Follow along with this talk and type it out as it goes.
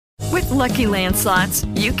Lucky Land Slots,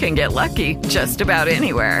 you can get lucky just about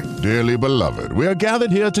anywhere. Dearly beloved, we are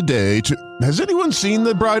gathered here today to... Has anyone seen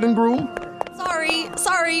the bride and groom?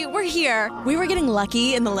 Sorry, we're here. We were getting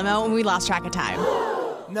lucky in the limo and we lost track of time.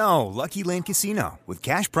 No, Lucky Land Casino, with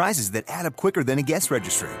cash prizes that add up quicker than a guest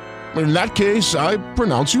registry. In that case, I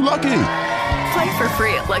pronounce you lucky. Play for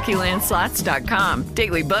free at LuckyLandSlots.com.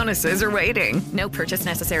 Daily bonuses are waiting. No purchase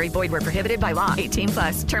necessary. Void where prohibited by law.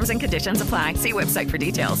 18+. Terms and conditions apply. See website for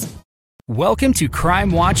details. Welcome to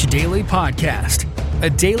Crime Watch Daily Podcast, a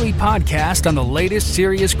daily podcast on the latest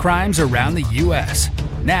serious crimes around the U.S.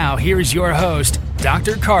 Now, here's your host,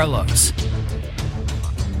 Dr. Carlos.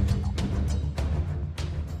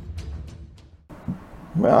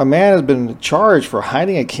 Well, a man has been charged for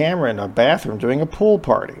hiding a camera in a bathroom during a pool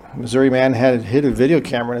party. A Missouri man had hid a video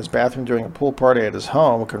camera in his bathroom during a pool party at his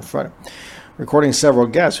home, recording several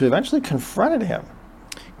guests who eventually confronted him.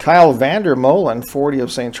 Kyle Vandermolen, 40,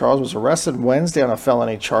 of St. Charles, was arrested Wednesday on a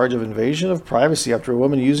felony charge of invasion of privacy after a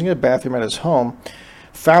woman using a bathroom at his home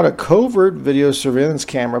found a covert video surveillance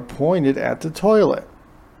camera pointed at the toilet.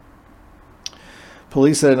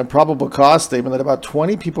 Police said in a probable cause statement that about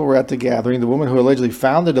 20 people were at the gathering. The woman who allegedly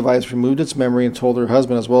found the device removed its memory and told her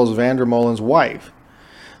husband, as well as Vandermolen's wife.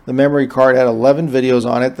 The memory card had 11 videos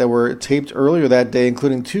on it that were taped earlier that day,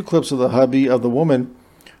 including 2 clips of the hubby of the woman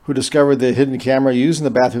who discovered the hidden camera used in the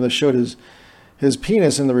bathroom that showed his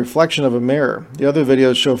penis in the reflection of a mirror. The other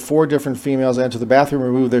videos show 4 different females enter the bathroom,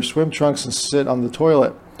 remove their swim trunks, and sit on the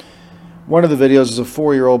toilet. One of the videos is a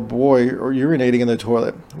 4-year-old boy urinating in the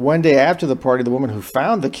toilet. One day after the party, the woman who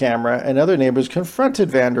found the camera and other neighbors confronted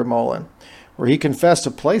Vandermolen, where he confessed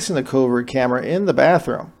to placing the covert camera in the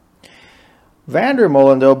bathroom.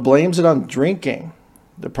 Vandermolen, though, blames it on drinking.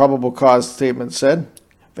 The probable cause statement said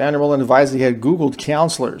Vandermolen advised he had Googled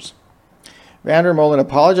counselors. Vandermolen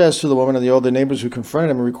apologized to the woman and the older neighbors who confronted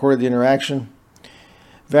him and recorded the interaction.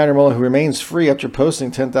 Vandermolen, who remains free after posting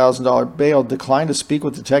 $10,000 bail, declined to speak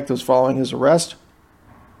with detectives following his arrest.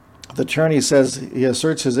 The attorney says he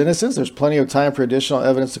asserts his innocence. There's plenty of time for additional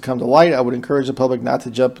evidence to come to light. I would encourage the public not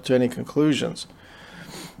to jump to any conclusions.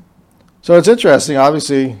 So it's interesting.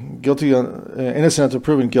 Obviously, innocent until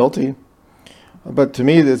proven guilty. But to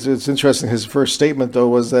me, it's interesting. His first statement, though,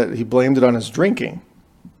 was that he blamed it on his drinking.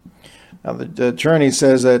 Now, the attorney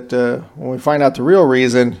says that when we find out the real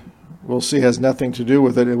reason, we'll see it has nothing to do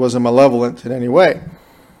with it. It wasn't malevolent in any way.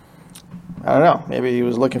 I don't know. Maybe he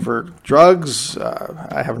was looking for drugs.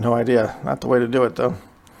 I have no idea. Not the way to do it, though.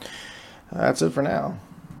 That's it for now.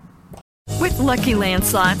 With Lucky Land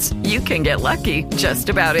Slots, you can get lucky just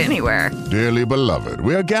about anywhere. Dearly beloved,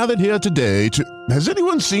 we are gathered here today to... Has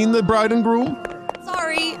anyone seen the bride and groom?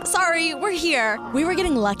 Sorry, we're here. We were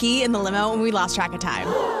getting lucky in the limo and we lost track of time.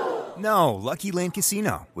 No, Lucky Land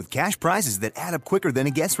Casino, with cash prizes that add up quicker than a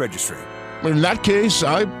guest registry. In that case,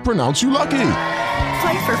 I pronounce you lucky.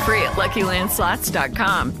 Play for free at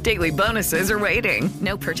LuckyLandSlots.com. Daily bonuses are waiting.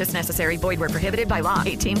 No purchase necessary. Void where prohibited by law.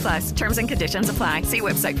 18+. Terms and conditions apply. See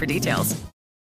website for details.